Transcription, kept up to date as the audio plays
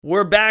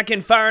We're back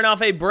and firing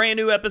off a brand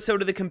new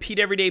episode of the Compete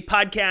Everyday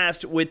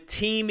podcast with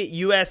Team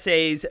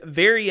USA's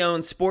very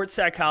own sports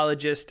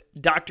psychologist,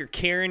 Dr.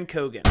 Karen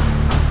Cogan.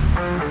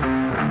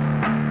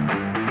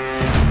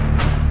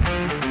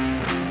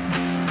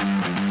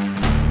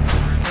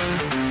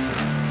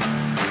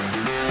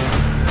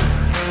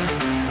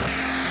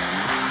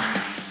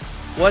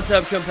 What's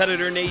up,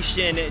 Competitor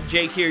Nation?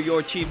 Jake here,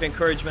 your Chief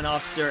Encouragement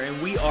Officer,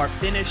 and we are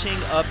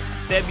finishing up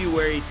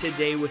February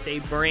today with a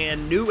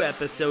brand new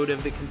episode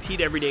of the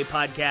Compete Everyday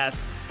podcast,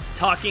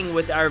 talking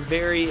with our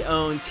very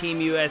own Team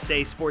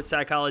USA sports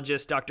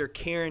psychologist, Dr.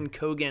 Karen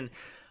Cogan,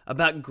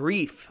 about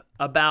grief,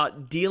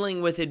 about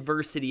dealing with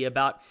adversity,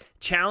 about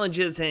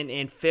challenges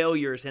and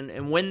failures,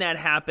 and when that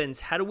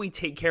happens, how do we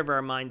take care of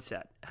our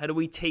mindset? How do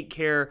we take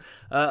care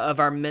of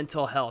our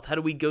mental health? How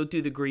do we go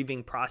through the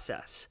grieving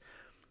process?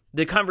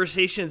 The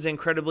conversation is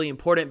incredibly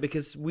important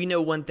because we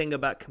know one thing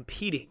about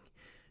competing.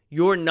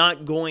 You're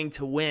not going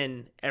to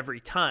win every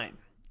time.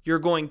 You're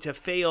going to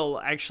fail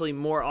actually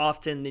more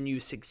often than you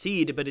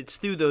succeed, but it's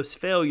through those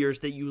failures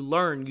that you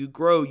learn, you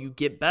grow, you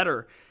get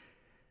better.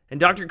 And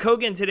Dr.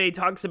 Cogan today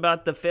talks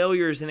about the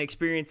failures and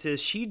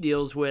experiences she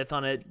deals with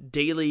on a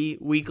daily,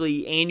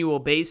 weekly, annual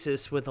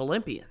basis with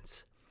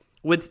Olympians,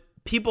 with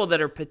people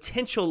that are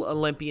potential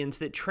Olympians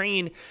that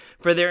train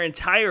for their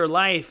entire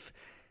life.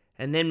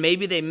 And then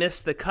maybe they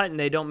miss the cut and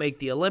they don't make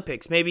the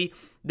Olympics. Maybe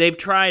they've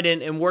tried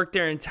and worked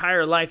their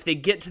entire life. They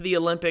get to the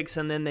Olympics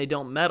and then they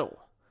don't medal.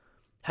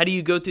 How do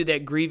you go through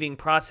that grieving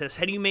process?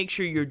 How do you make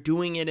sure you're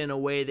doing it in a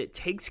way that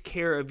takes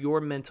care of your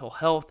mental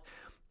health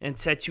and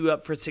sets you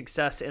up for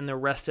success in the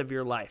rest of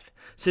your life?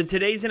 So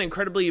today's an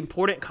incredibly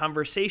important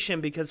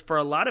conversation because for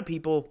a lot of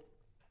people,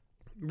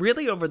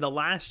 really over the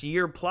last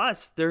year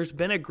plus, there's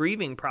been a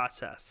grieving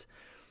process.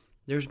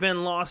 There's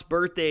been lost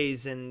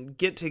birthdays and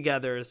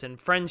get-togethers and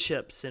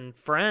friendships and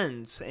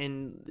friends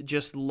and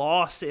just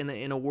loss in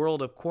a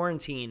world of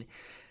quarantine.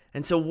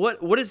 And so what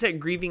does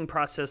that grieving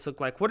process look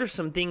like? What are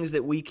some things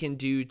that we can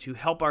do to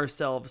help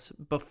ourselves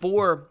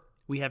before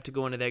we have to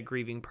go into that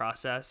grieving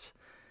process,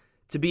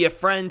 to be a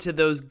friend to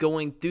those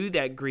going through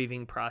that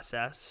grieving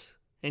process,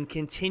 and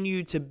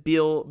continue to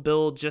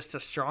build just a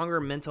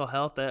stronger mental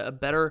health, a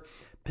better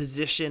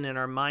position in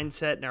our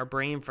mindset and our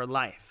brain for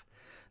life?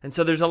 And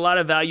so there's a lot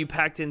of value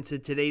packed into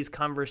today's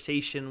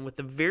conversation with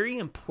a very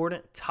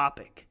important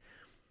topic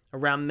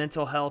around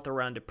mental health,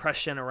 around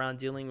depression, around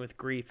dealing with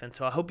grief. And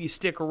so I hope you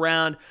stick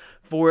around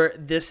for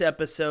this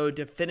episode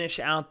to finish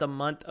out the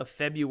month of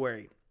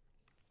February.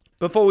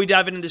 Before we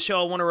dive into the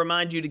show, I want to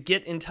remind you to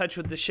get in touch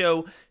with the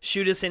show.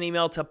 Shoot us an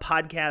email to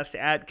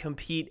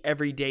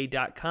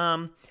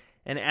podcast@competeeveryday.com.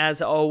 And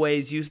as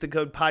always, use the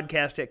code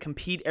podcast at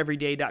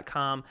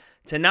competeeveryday.com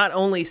to not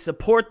only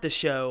support the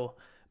show,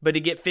 but to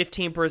get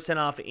 15%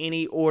 off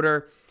any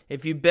order.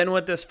 If you've been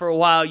with us for a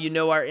while, you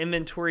know our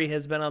inventory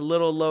has been a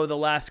little low the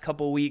last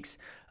couple weeks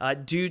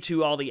due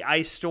to all the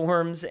ice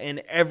storms and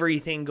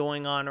everything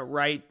going on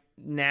right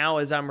now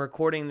as I'm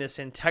recording this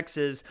in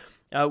Texas.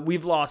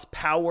 We've lost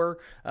power.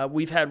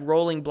 We've had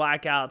rolling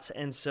blackouts.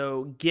 And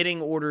so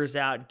getting orders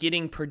out,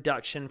 getting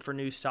production for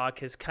new stock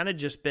has kind of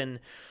just been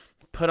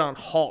put on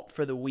halt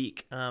for the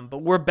week.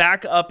 But we're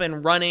back up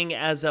and running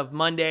as of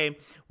Monday.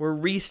 We're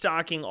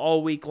restocking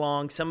all week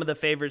long. Some of the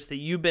favorites that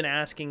you've been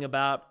asking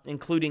about,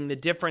 including the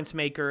Difference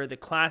Maker, the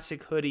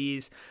Classic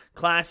Hoodies,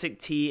 Classic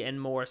Tee, and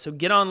more. So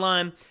get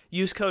online,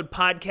 use code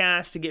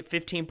podcast to get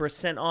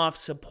 15% off,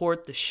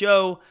 support the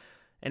show,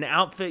 and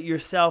outfit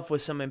yourself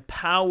with some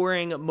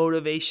empowering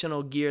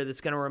motivational gear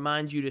that's going to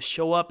remind you to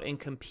show up and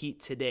compete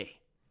today.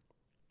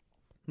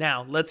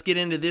 Now, let's get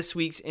into this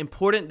week's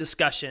important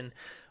discussion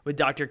with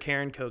Dr.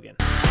 Karen Cogan.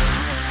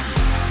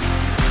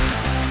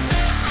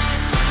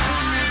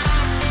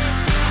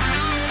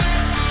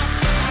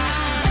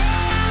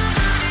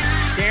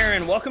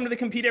 Karen, welcome to the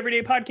Compete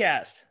Everyday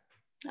podcast.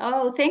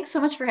 Oh, thanks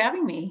so much for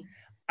having me.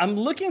 I'm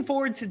looking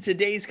forward to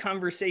today's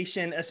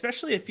conversation,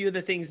 especially a few of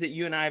the things that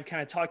you and I have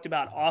kind of talked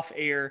about off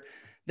air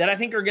that I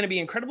think are going to be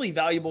incredibly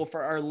valuable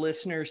for our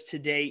listeners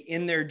today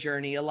in their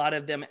journey. A lot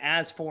of them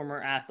as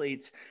former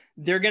athletes,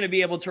 they're going to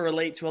be able to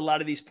relate to a lot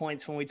of these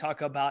points when we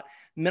talk about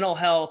mental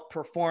health,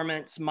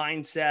 performance,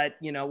 mindset,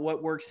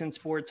 what works in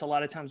sports a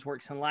lot of times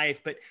works in life.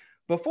 But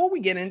before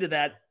we get into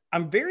that,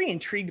 I'm very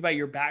intrigued by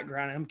your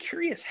background. I'm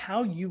curious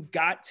how you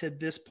got to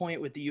this point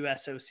with the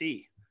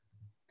USOC.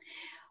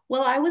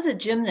 Well, I was a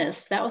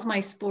gymnast. That was my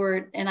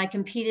sport. And I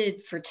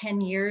competed for 10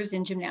 years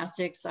in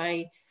gymnastics.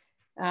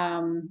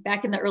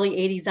 Back in the early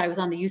 80s, I was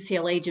on the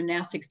UCLA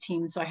gymnastics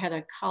team. So I had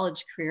a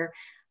college career.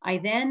 I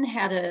then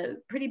had a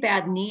pretty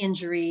bad knee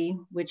injury,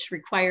 which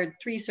required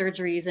 3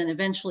 surgeries and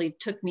eventually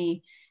took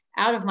me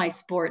out of my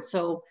sport.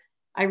 So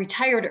I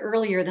retired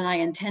earlier than I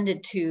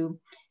intended to.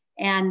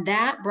 And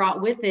that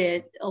brought with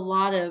it a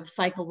lot of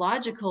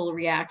psychological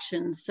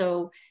reactions.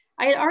 So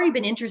I had already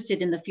been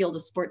interested in the field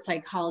of sports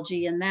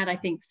psychology, and that I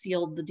think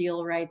sealed the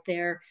deal right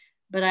there.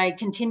 But I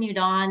continued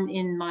on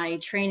in my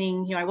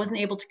training. I wasn't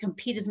able to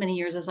compete as many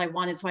years as I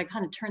wanted. So I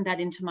kind of turned that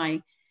into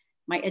my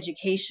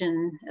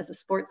education as a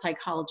sports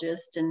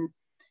psychologist. And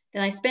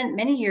Then I spent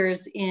many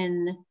years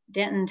in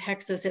Denton,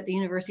 Texas, at the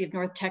University of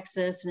North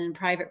Texas and in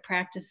private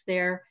practice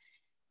there.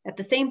 At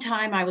the same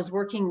time, I was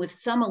working with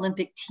some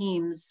Olympic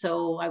teams.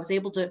 So I was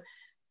able to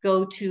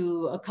go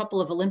to a couple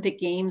of Olympic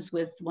games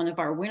with one of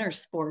our winter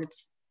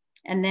sports,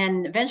 and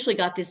then eventually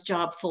got this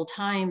job full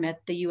time at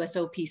the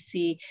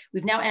USOPC.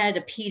 We've now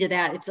added a P to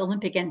that. It's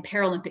Olympic and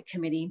Paralympic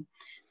Committee.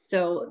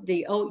 So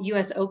the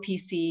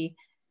USOPC,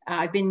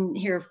 I've been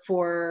here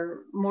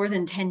for more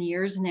than 10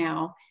 years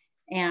now.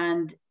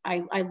 And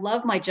I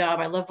love my job.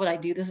 I love what I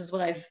do. This is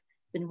what I've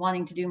been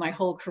wanting to do my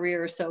whole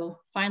career. So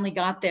finally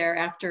got there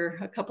after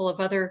a couple of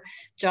other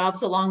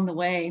jobs along the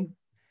way.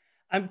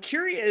 I'm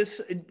curious,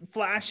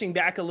 flashing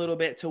back a little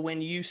bit to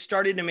when you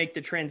started to make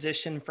the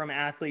transition from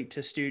athlete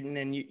to student,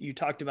 and you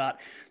talked about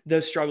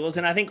those struggles.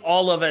 And I think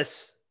all of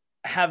us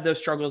have those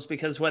struggles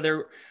because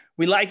whether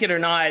we like it or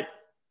not,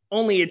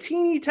 only a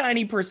teeny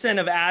tiny %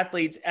 of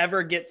athletes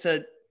ever get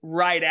to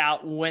ride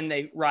out when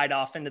they ride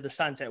off into the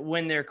sunset,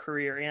 when their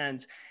career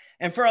ends.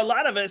 And for a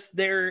lot of us,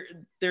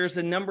 there's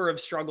a number of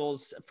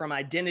struggles from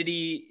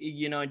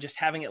identity, and just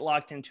having it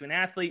locked into an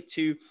athlete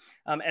to,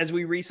 as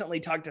we recently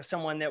talked to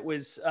someone that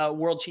was a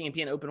world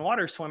champion open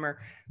water swimmer,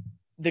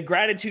 the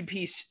gratitude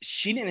piece,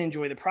 she didn't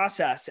enjoy the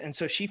process. And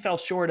so she fell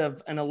short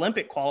of an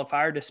Olympic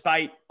qualifier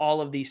despite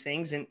all of these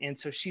things. And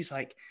so she's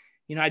like,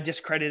 I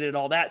discredited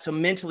all that. So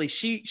mentally,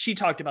 she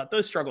talked about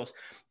those struggles.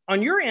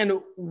 On your end,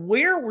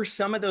 where were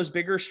some of those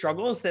bigger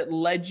struggles that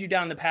led you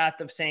down the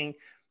path of saying,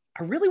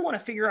 I really want to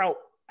figure out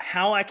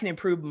how I can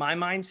improve my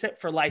mindset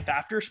for life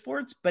after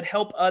sports, but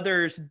help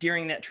others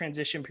during that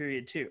transition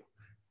period too?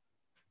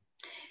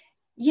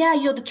 Yeah,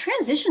 the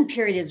transition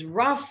period is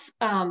rough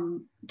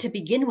to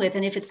begin with.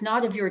 And if it's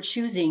not of your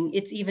choosing,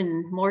 it's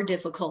even more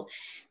difficult.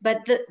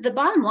 But the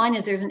bottom line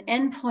is there's an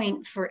end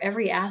point for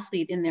every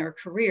athlete in their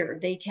career.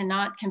 They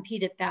cannot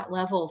compete at that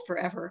level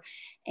forever.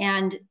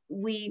 And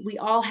we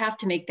all have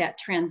to make that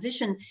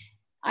transition.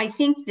 I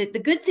think that the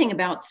good thing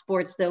about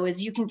sports, though,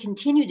 is you can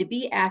continue to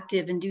be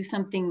active and do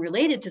something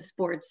related to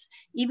sports,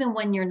 even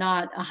when you're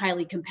not a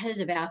highly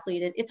competitive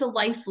athlete. It's a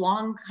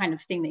lifelong kind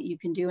of thing that you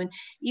can do. And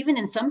even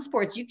in some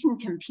sports, you can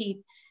compete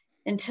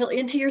until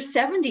into your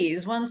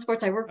 70s. One of the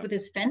sports I work with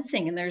is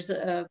fencing, and there's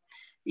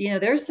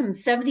there's some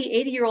 70,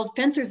 80-year-old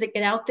fencers that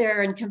get out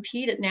there and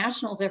compete at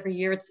nationals every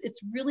year. It's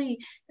really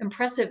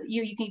impressive.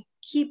 You can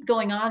keep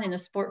going on in a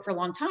sport for a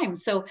long time.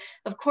 So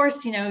of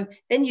course,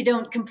 then you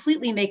don't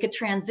completely make a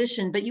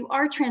transition, but you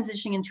are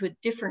transitioning into a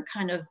different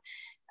kind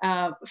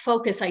of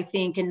focus, I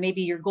think, and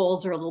maybe your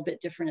goals are a little bit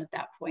different at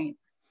that point.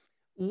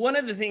 One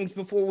of the things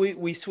before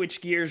we switch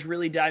gears,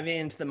 really dive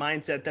into the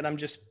mindset that I'm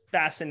just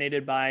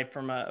fascinated by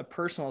from a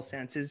personal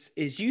sense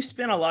is you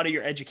spent a lot of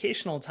your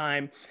educational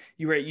time.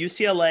 You were at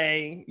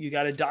UCLA, you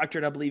got a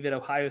doctorate, I believe, at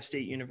Ohio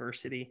State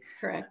University.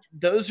 Correct.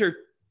 Those are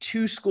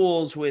two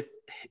schools with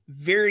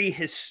very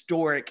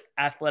historic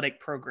athletic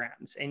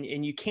programs.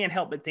 And you can't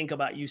help but think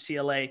about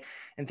UCLA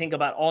and think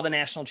about all the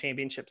national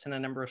championships in a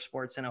number of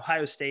sports, and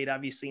Ohio State,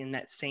 obviously, in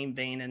that same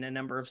vein in a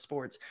number of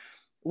sports.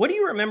 What do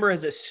you remember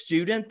as a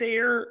student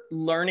there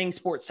learning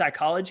sports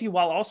psychology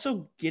while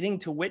also getting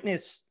to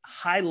witness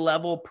high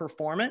level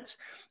performance?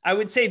 I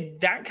would say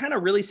that kind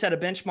of really set a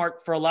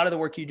benchmark for a lot of the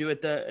work you do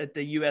at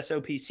the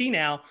USOPC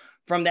now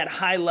from that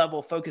high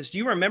level focus. Do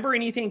you remember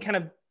anything kind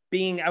of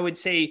being, I would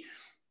say,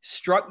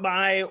 struck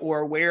by or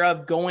aware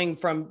of going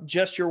from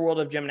just your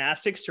world of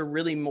gymnastics to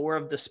really more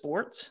of the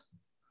sports?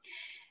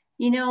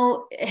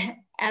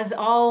 As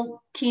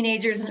all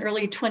teenagers and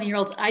early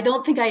 20-year-olds, I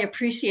don't think I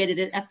appreciated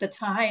it at the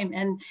time.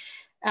 And,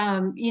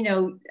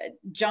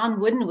 John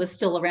Wooden was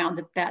still around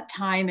at that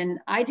time, and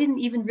I didn't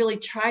even really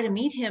try to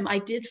meet him. I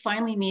did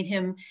finally meet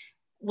him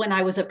when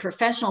I was a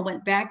professional,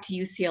 went back to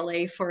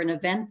UCLA for an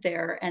event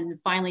there and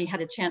finally had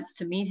a chance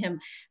to meet him.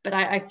 But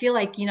I feel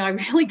like, I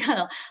really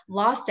kind of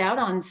lost out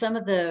on some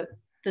of the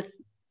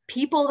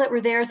people that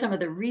were there, some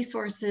of the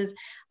resources.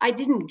 I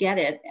didn't get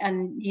it.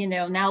 And,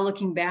 now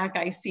looking back,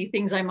 I see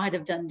things I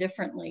might've done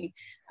differently.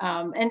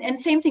 And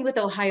same thing with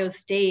Ohio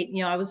State.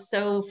 I was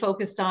so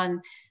focused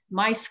on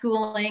my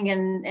schooling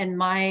and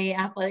my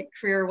athletic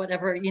career,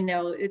 whatever,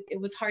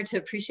 it was hard to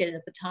appreciate it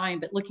at the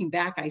time, but looking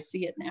back, I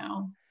see it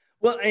now.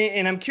 Well,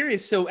 and I'm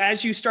curious. So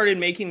as you started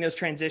making this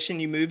transition,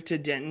 you moved to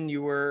Denton,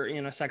 you were,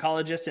 a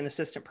psychologist and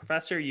assistant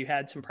professor, you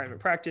had some private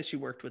practice, you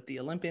worked with the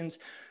Olympians.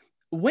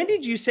 When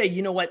did you say,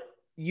 you know what,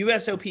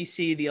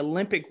 USOPC, the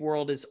Olympic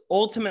world is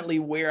ultimately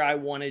where I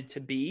wanted to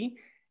be?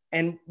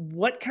 And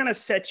what kind of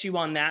sets you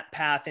on that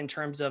path in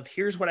terms of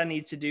here's what I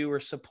need to do or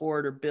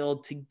support or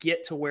build to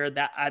get to where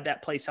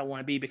that place I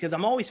want to be? Because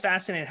I'm always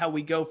fascinated how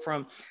we go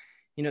from,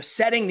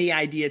 setting the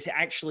idea to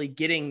actually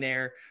getting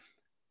there,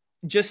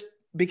 just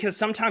because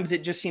sometimes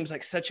it just seems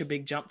like such a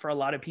big jump for a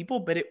lot of people,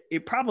 but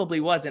it probably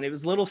wasn't. It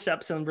was little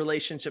steps and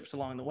relationships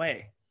along the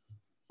way.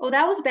 Oh,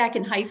 that was back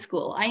in high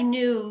school. I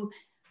knew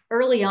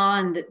early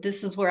on that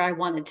this is where I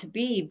wanted to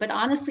be. But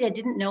honestly, I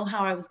didn't know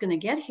how I was going to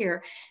get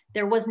here.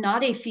 There was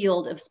not a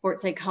field of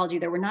sports psychology.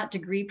 There were not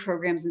degree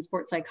programs in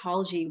sports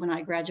psychology when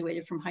I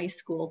graduated from high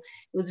school.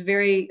 It was a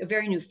very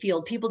new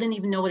field. People didn't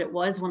even know what it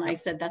was when I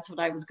said that's what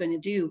I was going to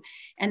do.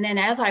 And then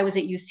as I was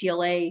at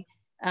UCLA,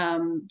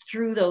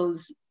 through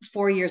those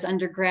 4 years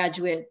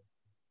undergraduate,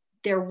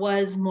 there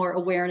was more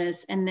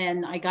awareness. And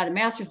then I got a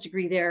master's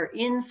degree there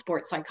in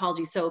sports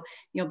psychology. So,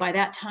 by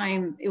that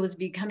time it was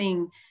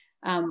becoming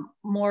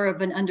more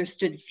of an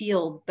understood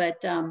field.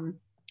 But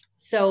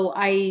so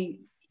I,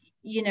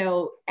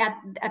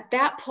 at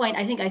that point,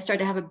 I think I started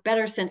to have a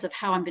better sense of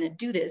how I'm going to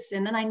do this.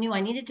 And then I knew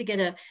I needed to get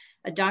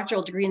a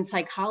doctoral degree in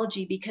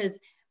psychology, because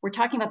we're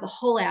talking about the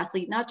whole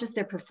athlete, not just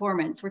their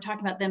performance. We're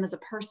talking about them as a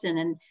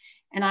person.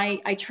 And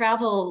I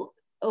travel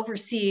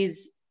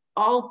overseas,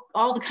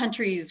 all the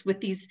countries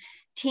with these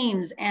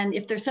teams. And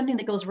if there's something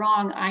that goes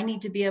wrong, I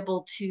need to be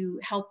able to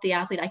help the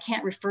athlete. I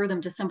can't refer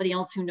them to somebody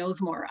else who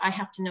knows more. I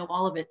have to know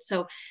all of it.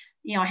 So,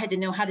 I had to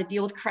know how to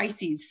deal with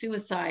crises,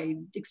 suicide,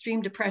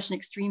 extreme depression,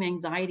 extreme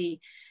anxiety.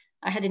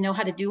 I had to know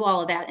how to do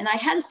all of that. And I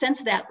had a sense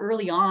of that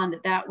early on,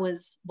 that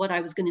was what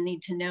I was going to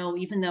need to know,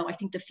 even though I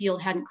think the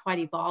field hadn't quite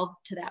evolved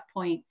to that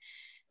point.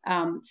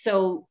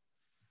 So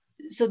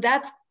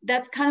that's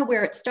kind of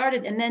where it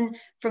started. And then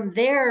from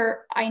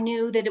there, I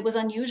knew that it was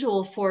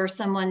unusual for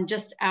someone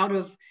just out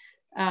of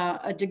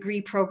a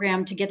degree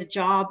program to get a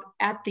job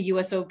at the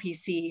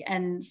USOPC.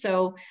 And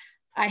so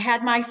I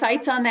had my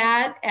sights on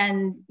that.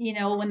 And,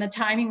 when the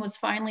timing was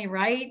finally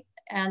right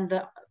and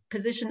the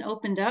position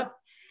opened up,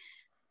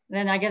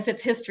 then I guess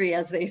it's history,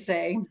 as they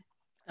say.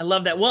 I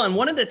love that. Well, and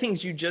one of the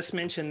things you just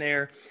mentioned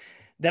there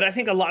that I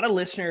think a lot of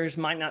listeners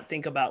might not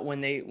think about when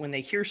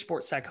they hear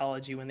sports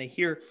psychology, when they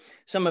hear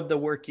some of the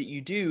work that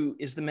you do,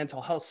 is the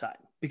mental health side.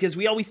 Because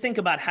we always think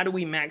about how do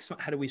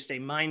we stay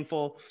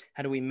mindful?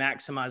 How do we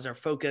maximize our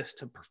focus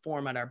to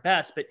perform at our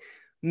best? But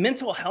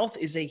mental health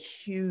is a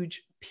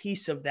huge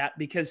piece of that,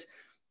 because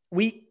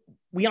we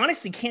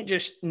honestly can't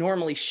just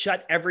normally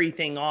shut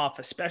everything off,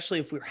 especially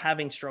if we're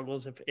having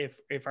struggles,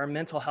 if our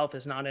mental health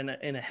is not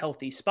in a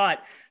healthy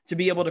spot to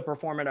be able to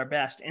perform at our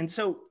best. And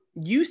so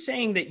you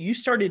saying that you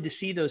started to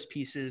see those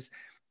pieces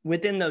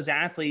within those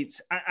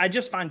athletes, I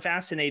just find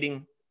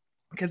fascinating,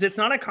 because it's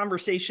not a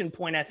conversation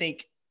point I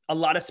think a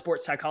lot of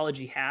sports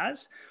psychology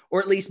has,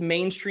 or at least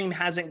mainstream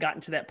hasn't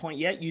gotten to that point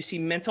yet. You see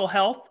mental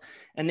health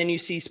and then you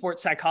see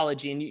sports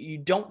psychology, and you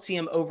don't see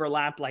them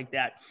overlap like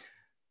that.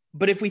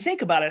 But if we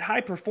think about it,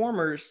 high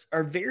performers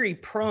are very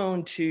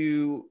prone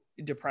to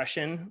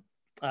depression,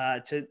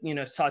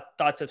 to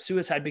thoughts of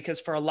suicide,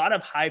 because for a lot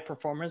of high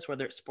performers,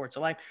 whether it's sports or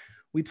life,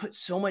 we put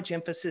so much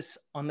emphasis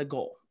on the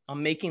goal,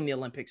 on making the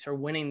Olympics or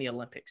winning the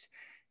Olympics.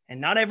 And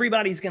not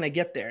everybody's going to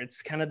get there.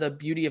 It's kind of the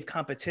beauty of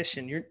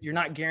competition. You're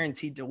not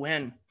guaranteed to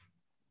win.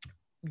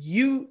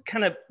 You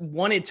kind of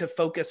wanted to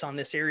focus on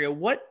this area.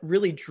 What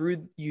really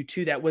drew you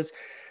to that? Was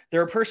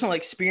there a personal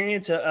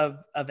experience of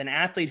an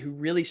athlete who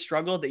really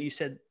struggled that you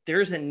said,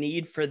 there's a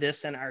need for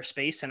this in our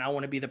space, and I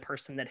want to be the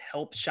person that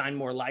helps shine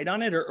more light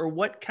on it? Or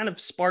what kind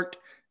of sparked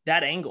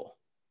that angle?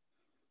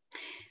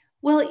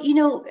 Well,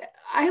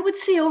 I would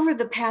say over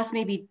the past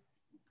maybe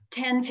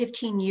 10,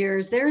 15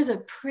 years, there's a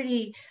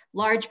pretty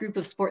large group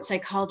of sports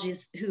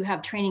psychologists who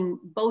have training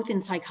both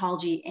in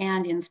psychology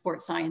and in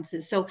sports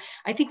sciences. So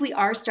I think we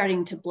are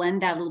starting to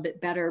blend that a little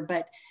bit better,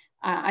 but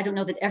I don't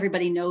know that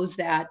everybody knows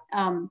that.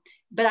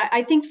 But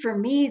I think for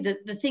me,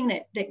 the thing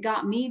that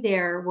got me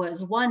there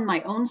was, one,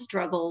 my own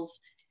struggles.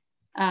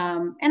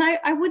 And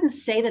I wouldn't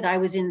say that I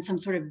was in some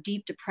sort of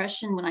deep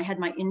depression when I had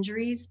my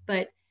injuries,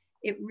 but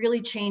it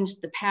really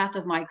changed the path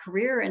of my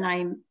career. And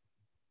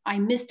I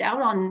missed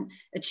out on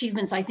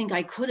achievements I think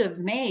I could have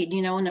made,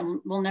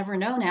 and we'll never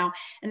know now.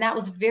 And that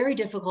was very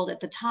difficult at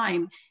the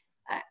time.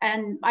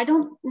 And I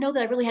don't know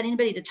that I really had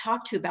anybody to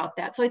talk to about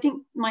that. So I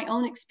think my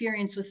own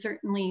experience was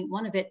certainly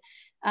one of it.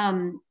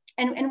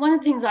 And one of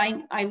the things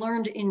I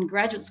learned in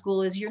graduate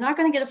school is you're not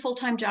going to get a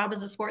full-time job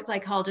as a sports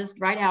psychologist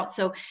right out.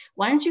 So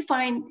why don't you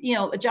find,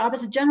 a job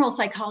as a general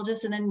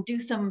psychologist and then do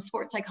some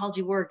sports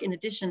psychology work in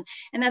addition?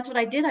 And that's what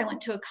I did. I went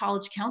to a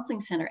college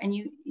counseling center, and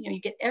you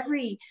get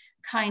every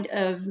kind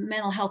of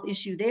mental health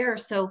issue there.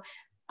 So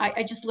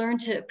I just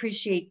learned to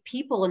appreciate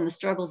people and the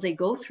struggles they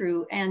go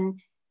through. And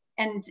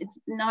it's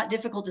not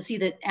difficult to see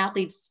that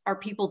athletes are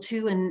people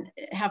too and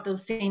have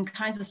those same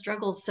kinds of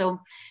struggles. So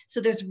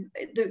there's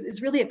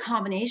really a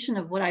combination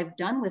of what I've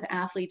done with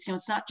athletes.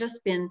 It's not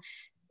just been,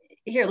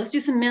 here, let's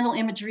do some mental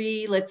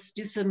imagery, let's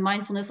do some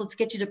mindfulness, let's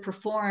get you to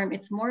perform.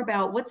 It's more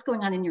about what's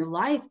going on in your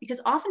life, because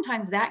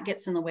oftentimes that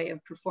gets in the way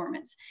of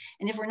performance.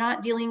 And if we're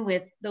not dealing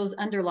with those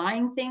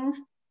underlying things,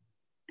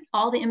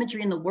 all the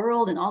imagery in the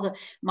world and all the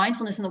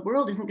mindfulness in the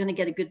world isn't going to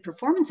get a good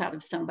performance out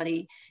of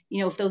somebody,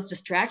 if those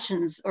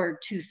distractions are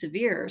too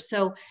severe.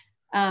 So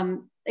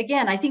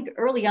again, I think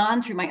early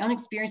on, through my own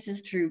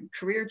experiences, through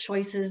career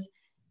choices,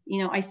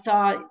 I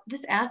saw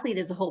this athlete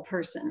as a whole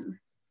person.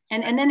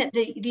 And then at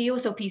the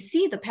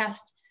USOPC, the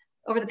past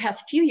over the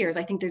past few years,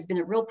 I think there's been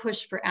a real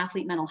push for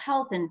athlete mental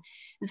health. And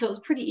so it was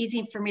pretty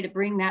easy for me to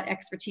bring that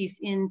expertise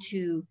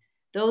into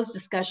those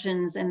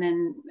discussions,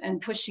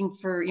 and pushing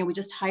for, we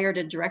just hired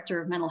a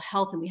director of mental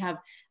health, and we have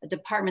a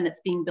department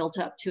that's being built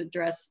up to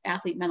address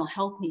athlete mental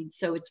health needs.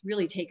 So it's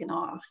really taken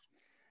off.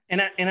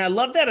 And I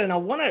love that. And I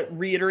want to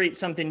reiterate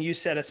something you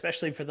said,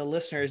 especially for the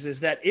listeners, is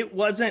that it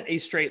wasn't a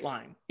straight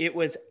line. It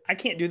was, I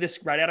can't do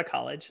this right out of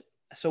college.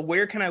 So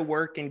where can I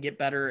work and get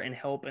better and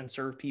help and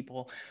serve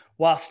people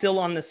while still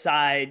on the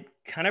side,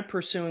 kind of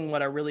pursuing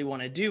what I really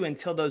want to do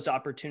until those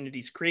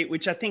opportunities create,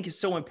 which I think is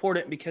so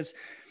important, because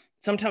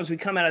sometimes we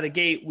come out of the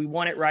gate, we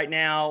want it right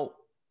now,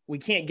 we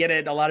can't get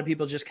it. A lot of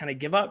people just kind of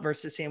give up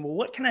versus saying, well,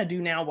 what can I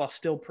do now while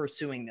still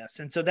pursuing this?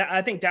 And so that,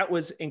 I think that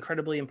was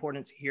incredibly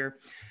important to hear.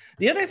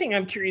 The other thing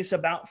I'm curious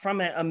about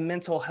from a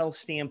mental health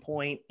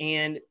standpoint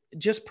and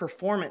just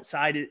performance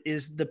side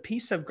is the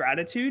piece of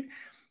gratitude,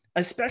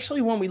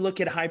 especially when we look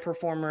at high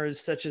performers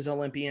such as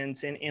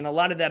Olympians. And a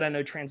lot of that I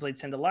know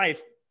translates into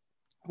life,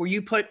 where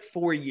you put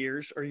 4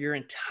 years or your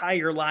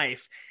entire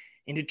life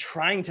into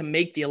trying to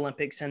make the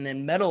Olympics and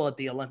then medal at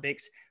the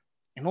Olympics,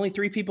 and only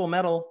 3 people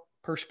medal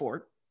per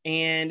sport.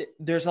 And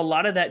there's a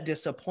lot of that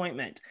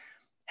disappointment.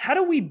 How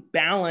do we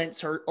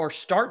balance or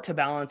start to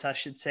balance, I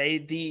should say,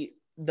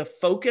 the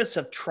focus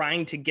of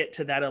trying to get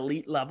to that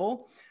elite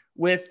level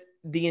with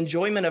the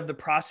enjoyment of the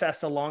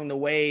process along the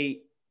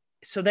way,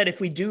 so that if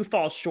we do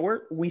fall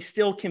short, we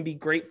still can be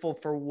grateful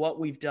for what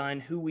we've done,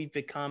 who we've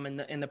become,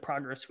 and the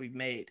progress we've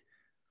made?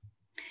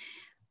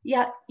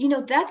 Yeah,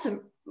 that's a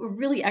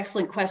really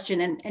excellent question.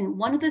 And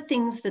one of the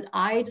things that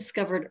I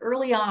discovered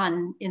early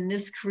on in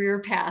this career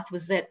path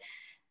was that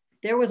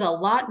there was a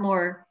lot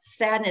more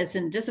sadness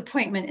and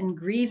disappointment and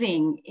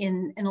grieving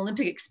in an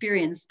Olympic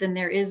experience than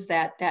there is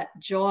that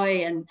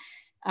joy and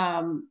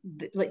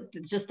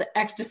just the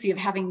ecstasy of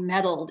having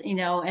medaled,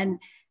 and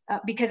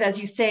because, as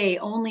you say,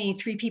 only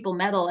 3 people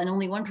medal and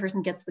only 1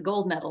 person gets the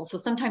gold medal. So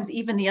sometimes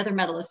even the other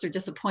medalists are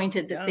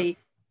disappointed that they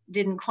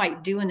didn't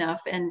quite do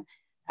enough. And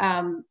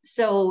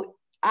so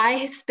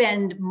I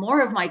spend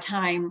more of my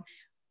time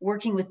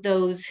working with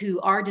those who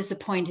are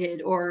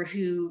disappointed, or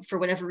who, for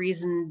whatever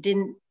reason,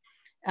 didn't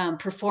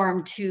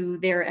perform to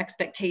their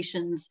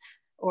expectations,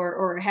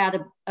 or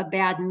had a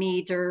bad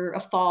meet or a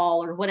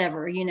fall or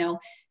whatever,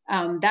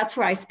 that's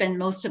where I spend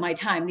most of my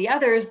time. The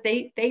others,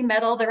 they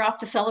medal, they're off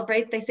to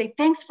celebrate. They say,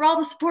 thanks for all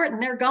the support,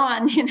 and they're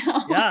gone,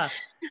 Yeah.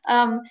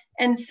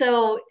 And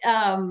so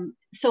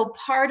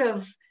part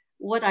of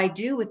what I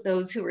do with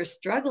those who are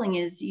struggling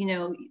is,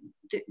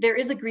 there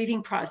is a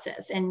grieving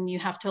process, and you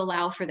have to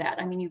allow for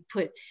that. I mean, you've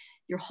put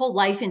your whole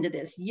life into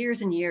this,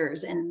 years and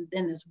years, and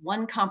then this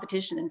one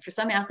competition. And for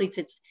some athletes,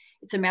 it's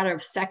a matter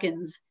of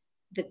seconds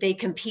that they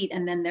compete,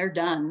 and then they're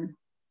done.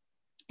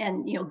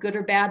 And, good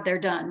or bad, they're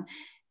done.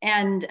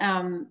 And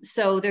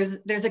so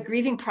there's a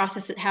grieving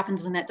process that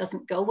happens when that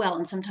doesn't go well.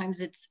 And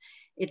sometimes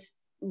it's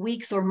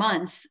weeks or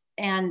months,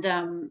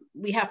 and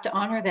we have to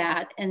honor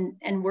that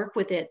and work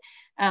with it.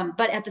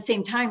 But at the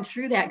same time,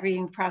 through that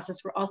grieving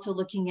process, we're also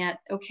looking at,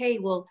 okay,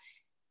 well,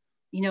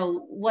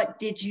 what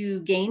did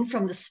you gain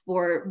from the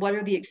sport? What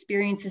are the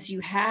experiences you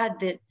had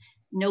that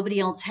nobody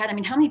else had? I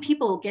mean, how many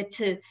people get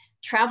to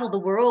travel the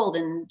world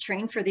and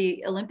train for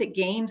the Olympic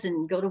Games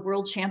and go to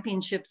world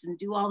championships and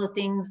do all the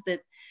things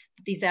that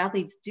these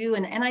athletes do?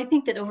 And I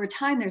think that over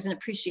time, there's an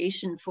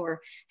appreciation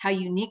for how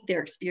unique their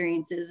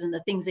experience is and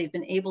the things they've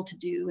been able to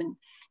do. And,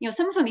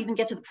 some of them even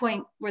get to the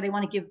point where they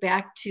want to give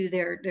back to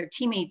their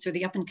teammates or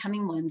the up and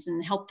coming ones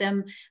and help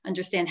them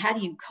understand, how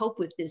do you cope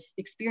with this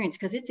experience?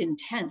 Because it's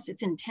intense.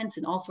 It's intense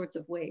in all sorts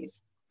of ways.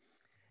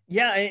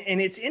 Yeah. And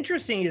it's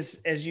interesting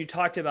as you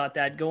talked about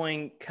that,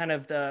 going kind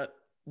of the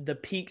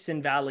peaks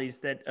and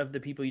valleys of the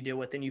people you deal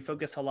with, and you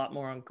focus a lot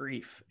more on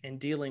grief and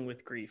dealing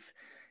with grief.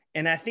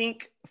 And I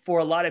think for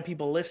a lot of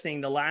people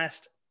listening, the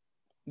last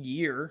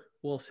year,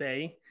 we'll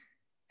say,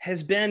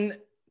 has been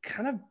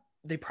kind of,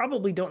 they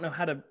probably don't know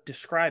how to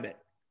describe it,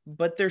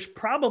 but there's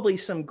probably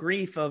some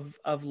grief of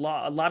a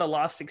lot of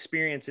lost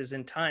experiences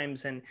and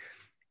times, and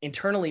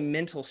internally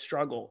mental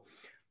struggle.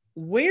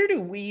 Where do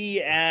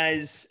we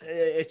as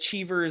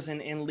achievers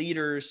and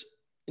leaders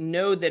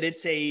know that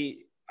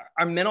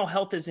our mental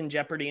health is in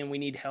jeopardy and we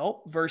need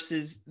help,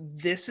 versus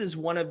this is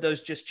one of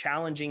those just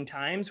challenging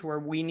times where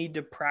we need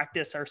to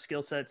practice our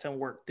skill sets and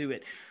work through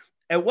it?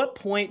 At what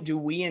point do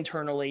we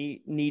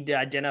internally need to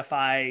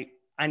identify,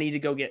 I need to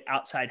go get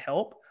outside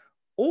help?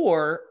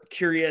 Or,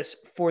 curious,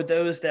 for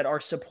those that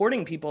are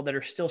supporting people that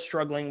are still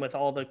struggling with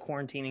all the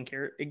quarantine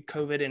and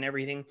COVID and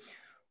everything,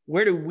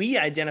 where do we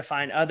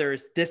identify in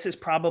others, this is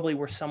probably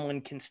where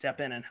someone can step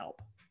in and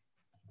help?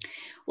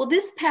 Well,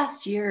 this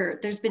past year,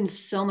 there's been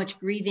so much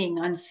grieving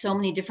on so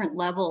many different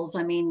levels.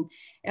 I mean,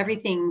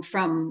 everything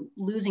from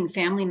losing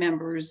family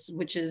members,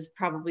 which is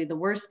probably the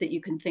worst that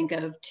you can think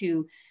of,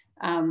 to,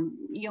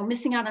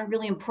 missing out on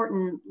really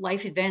important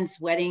life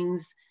events,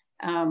 weddings,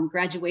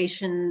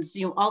 graduations,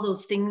 all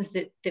those things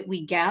that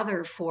we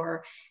gather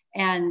for,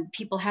 and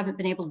people haven't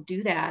been able to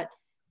do that.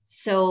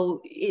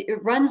 So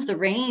it runs the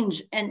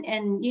range,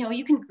 and you know,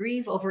 you can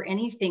grieve over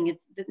anything.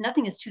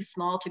 Nothing is too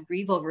small to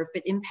grieve over if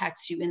it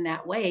impacts you in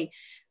that way.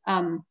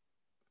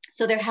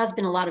 So there has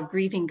been a lot of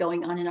grieving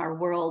going on in our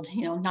world,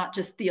 you know, not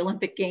just the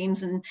Olympic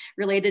Games and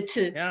related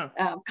to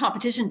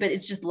competition, but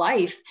it's just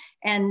life.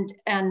 And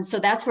so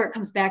that's where it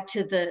comes back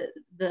to the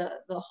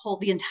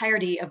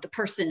entirety of the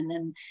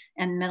person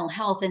and mental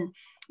health. And,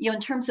 you know,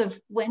 in terms of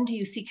when do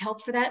you seek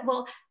help for that?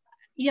 Well,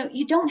 you know,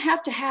 you don't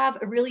have to have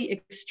a really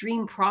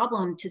extreme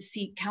problem to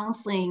seek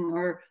counseling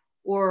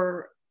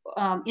or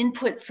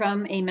input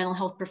from a mental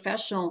health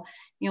professional.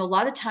 You know, a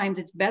lot of times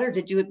it's better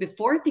to do it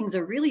before things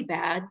are really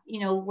bad,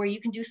 you know, where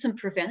you can do some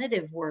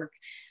preventative work.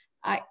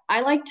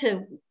 I like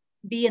to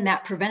be in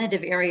that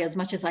preventative area as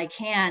much as I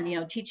can, you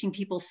know, teaching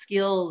people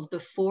skills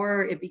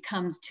before it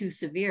becomes too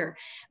severe.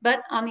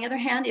 But on the other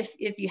hand,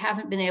 if you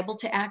haven't been able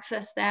to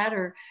access that,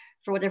 or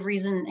for whatever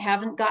reason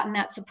haven't gotten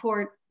that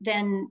support,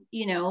 then,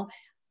 you know,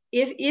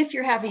 if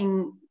you're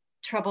having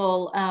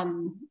trouble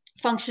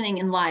functioning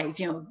in life,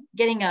 you know,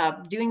 getting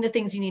up, doing the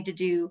things you need to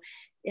do,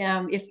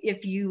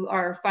 if you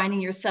are finding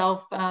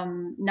yourself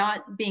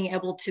not being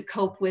able to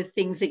cope with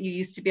things that you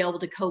used to be able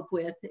to cope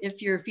with,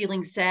 if you're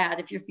feeling sad,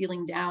 if you're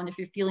feeling down, if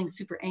you're feeling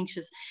super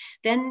anxious,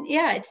 then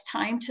yeah, it's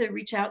time to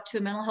reach out to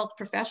a mental health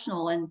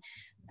professional, and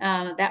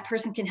that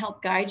person can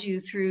help guide you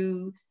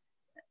through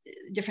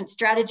different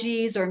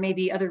strategies or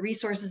maybe other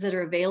resources that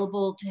are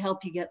available to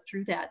help you get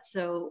through that.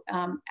 So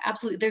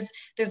absolutely,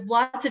 there's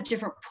lots of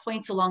different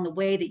points along the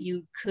way that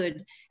you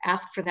could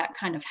ask for that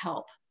kind of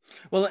help.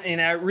 Well, and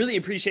I really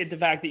appreciate the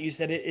fact that you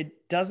said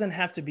it doesn't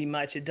have to be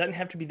much. It doesn't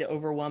have to be the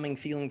overwhelming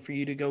feeling for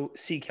you to go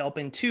seek help.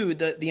 And two,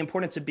 the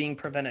importance of being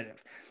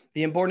preventative,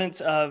 the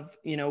importance of,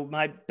 you know,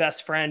 my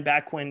best friend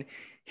back when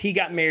he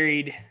got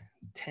married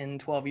 10,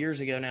 12 years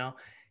ago now,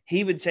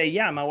 he would say,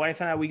 yeah, my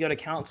wife and I, we go to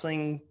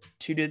counseling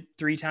 2 to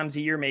 3 times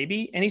a year,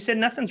 maybe. And he said,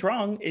 nothing's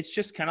wrong. It's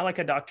just kind of like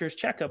a doctor's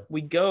checkup.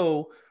 We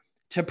go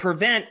to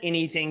prevent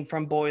anything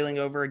from boiling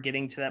over or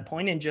getting to that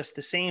point. And just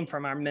the same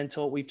from our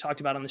mental, we've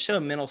talked about on the show,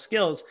 mental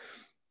skills,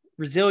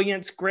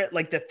 resilience, grit,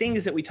 like the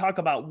things that we talk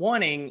about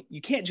wanting,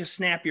 you can't just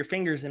snap your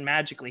fingers and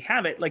magically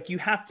have it. Like you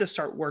have to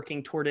start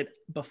working toward it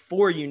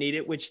before you need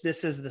it, which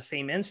this is the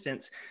same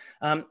instance.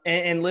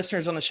 And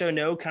listeners on the show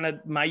know kind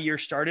of my year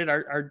started,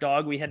 our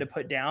dog we had to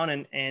put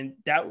down, and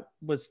that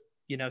was,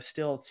 you know,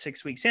 still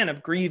 6 weeks in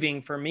of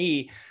grieving for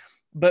me,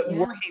 but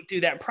working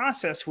through that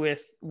process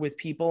with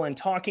people and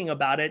talking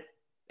about it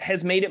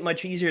has made it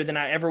much easier than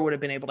I ever would have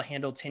been able to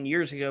handle 10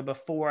 years ago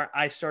before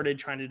I started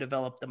trying to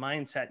develop the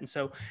mindset. And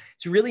so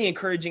it's really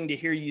encouraging to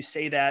hear you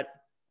say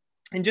that.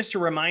 And just to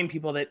remind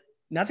people that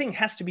nothing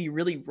has to be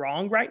really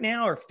wrong right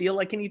now or feel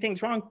like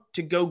anything's wrong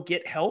to go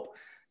get help,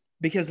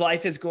 because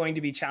life is going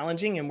to be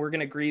challenging and we're going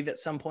to grieve at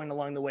some point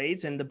along the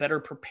ways. And the better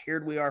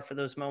prepared we are for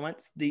those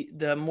moments,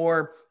 the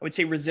more, I would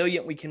say,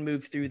 resilient we can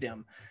move through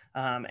them.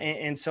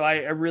 And so I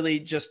really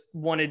just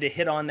wanted to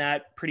hit on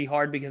that pretty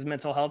hard, because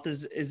mental health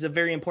is a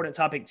very important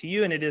topic to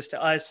you, and it is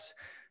to us.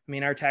 I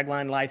mean, our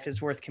tagline, life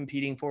is worth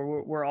competing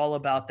for. We're all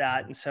about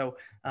that. And so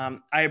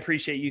I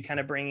appreciate you kind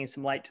of bringing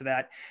some light to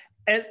that.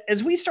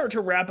 As we start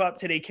to wrap up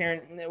today,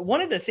 Karen,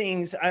 one of the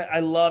things I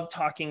love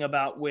talking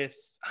about with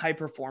high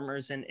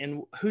performers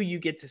and who you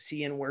get to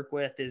see and work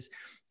with is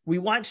we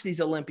watch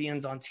these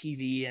Olympians on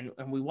TV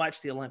and we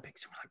watch the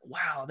Olympics. And we're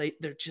like, wow,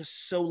 they're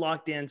just so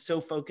locked in, so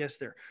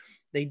focused.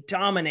 They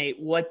dominate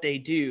what they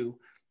do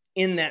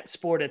in that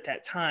sport at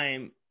that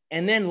time.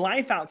 And then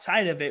life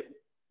outside of it,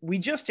 we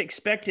just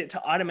expect it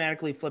to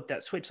automatically flip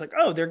that switch. Like,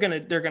 oh, they're going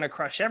to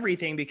crush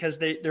everything because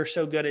they're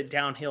so good at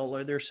downhill,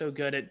 or they're so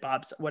good at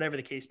bobs, whatever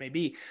the case may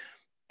be.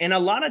 And a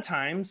lot of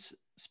times,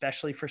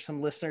 especially for some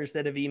listeners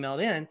that have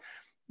emailed in,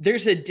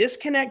 there's a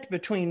disconnect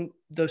between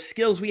those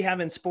skills we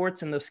have in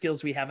sports and those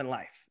skills we have in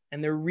life.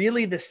 And they're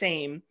really the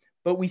same,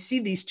 but we see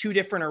these two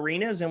different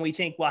arenas and we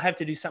think, well, I have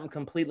to do something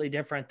completely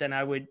different than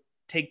I would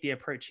take the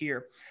approach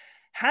here.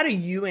 How do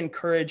you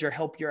encourage or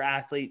help your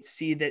athletes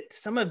see that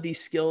some of these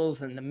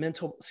skills, and the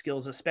mental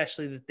skills,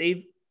 especially, that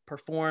they've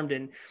performed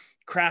and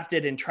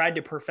crafted and tried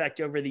to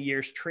perfect over the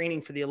years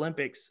training for the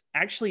Olympics,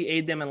 actually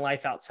aid them in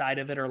life outside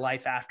of it or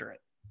life after it?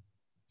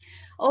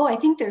 Oh, I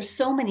think there's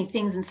so many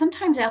things. And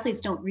sometimes athletes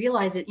don't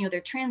realize it. You know,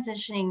 they're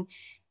transitioning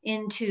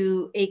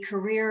into a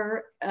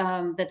career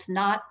that's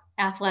not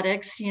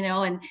athletics, you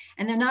know, and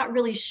they're not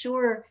really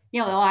sure, you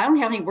know, oh, I don't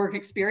have any work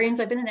experience.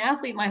 I've been an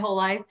athlete my whole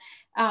life.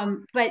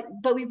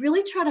 But we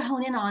really try to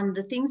hone in on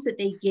the things that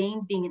they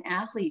gained being an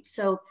athlete.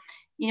 So,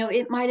 you know,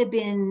 it might have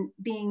been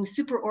being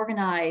super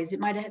organized. It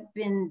might have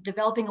been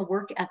developing a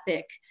work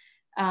ethic.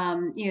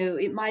 You know,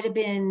 it might have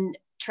been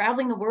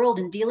traveling the world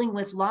and dealing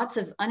with lots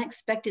of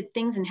unexpected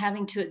things and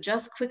having to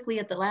adjust quickly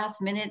at the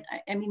last minute.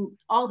 I mean,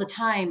 all the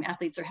time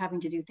athletes are having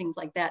to do things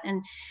like that.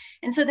 And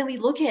so then we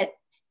look at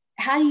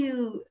how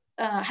you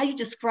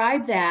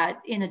describe that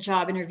in a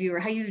job interview, or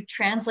how you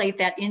translate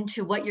that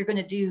into what you're going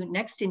to do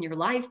next in your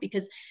life,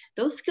 because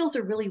those skills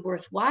are really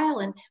worthwhile.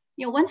 And,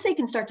 you know, once they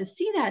can start to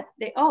see that,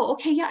 oh,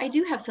 okay, yeah, I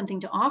do have something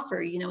to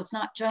offer. You know, it's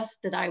not just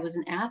that I was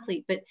an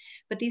athlete, but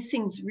these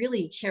things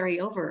really carry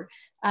over.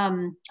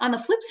 On the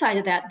flip side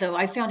of that, though,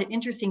 I found it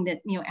interesting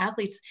that,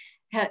 athletes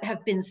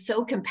have been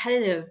so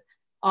competitive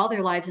all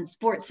their lives in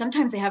sports.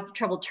 Sometimes they have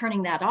trouble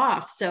turning that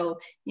off. So,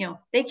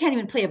 they can't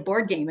even play a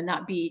board game and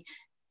not be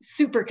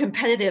super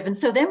competitive. And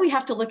so then we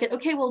have to look at,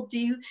 okay, well, do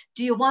you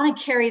want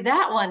to carry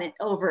that one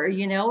over,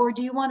 or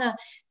do you want to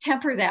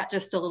temper that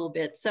just a little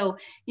bit? So,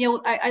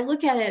 I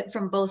look at it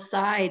from both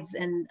sides,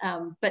 and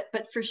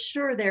but for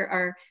sure there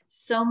are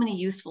so many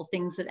useful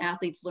things that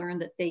athletes learn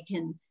that they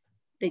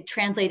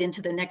translate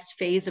into the next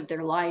phase of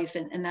their life.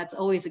 And that's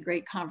always a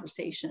great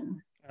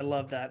conversation. I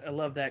love that. I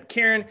love that.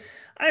 Karen,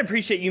 I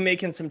appreciate you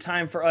making some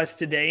time for us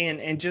today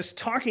and just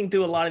talking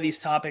through a lot of these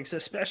topics,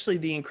 especially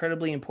the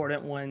incredibly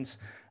important ones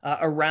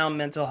around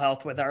mental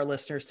health with our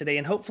listeners today,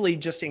 and hopefully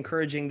just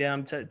encouraging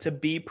them to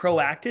be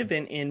proactive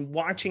in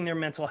watching their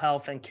mental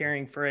health and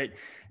caring for it,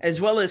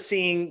 as well as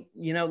seeing,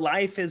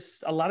 life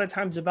is a lot of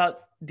times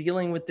about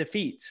dealing with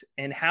defeat,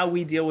 and how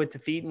we deal with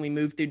defeat and we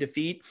move through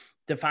defeat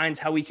defines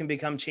how we can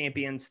become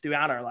champions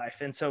throughout our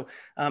life. And so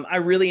I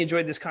really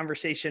enjoyed this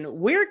conversation.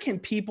 Where can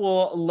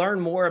people learn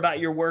more about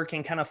your work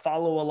and kind of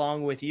follow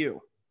along with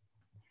you?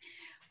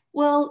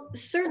 Well,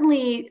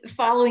 certainly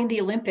following the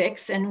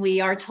Olympics, and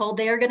we are told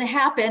they are going to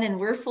happen, and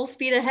we're full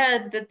speed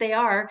ahead that they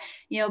are,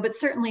 but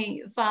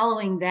certainly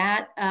following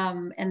that,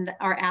 and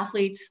our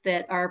athletes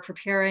that are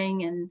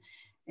preparing and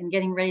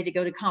getting ready to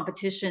go to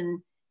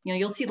competition,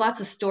 you'll see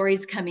lots of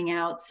stories coming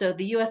out. So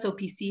the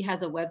USOPC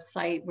has a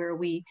website where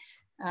we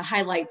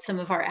highlight some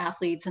of our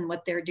athletes and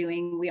what they're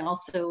doing. We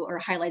also are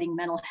highlighting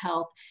mental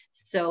health.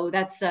 So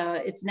that's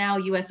it's now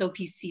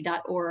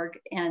usopc.org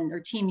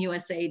or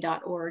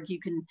teamusa.org. You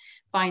can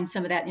find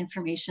some of that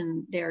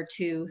information there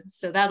too.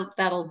 So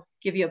that'll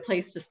give you a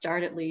place to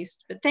start at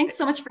least. But thanks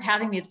so much for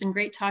having me. It's been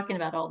great talking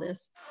about all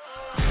this.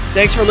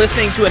 Thanks for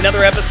listening to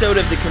another episode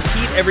of the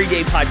Compete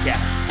Everyday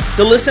podcast.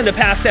 To listen to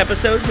past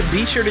episodes,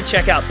 be sure to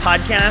check out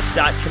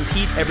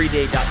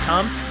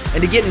podcast.competeeveryday.com.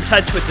 And to get in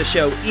touch with the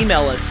show,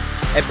 email us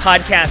at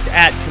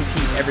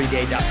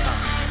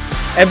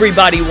podcast@competeeveryday.com.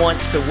 Everybody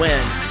wants to win,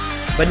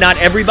 but not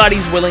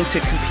everybody's willing to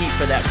compete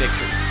for that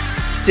victory.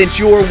 Since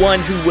you're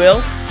one who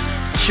will,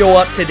 show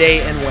up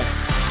today and win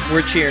it.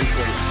 We're cheering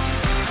for you.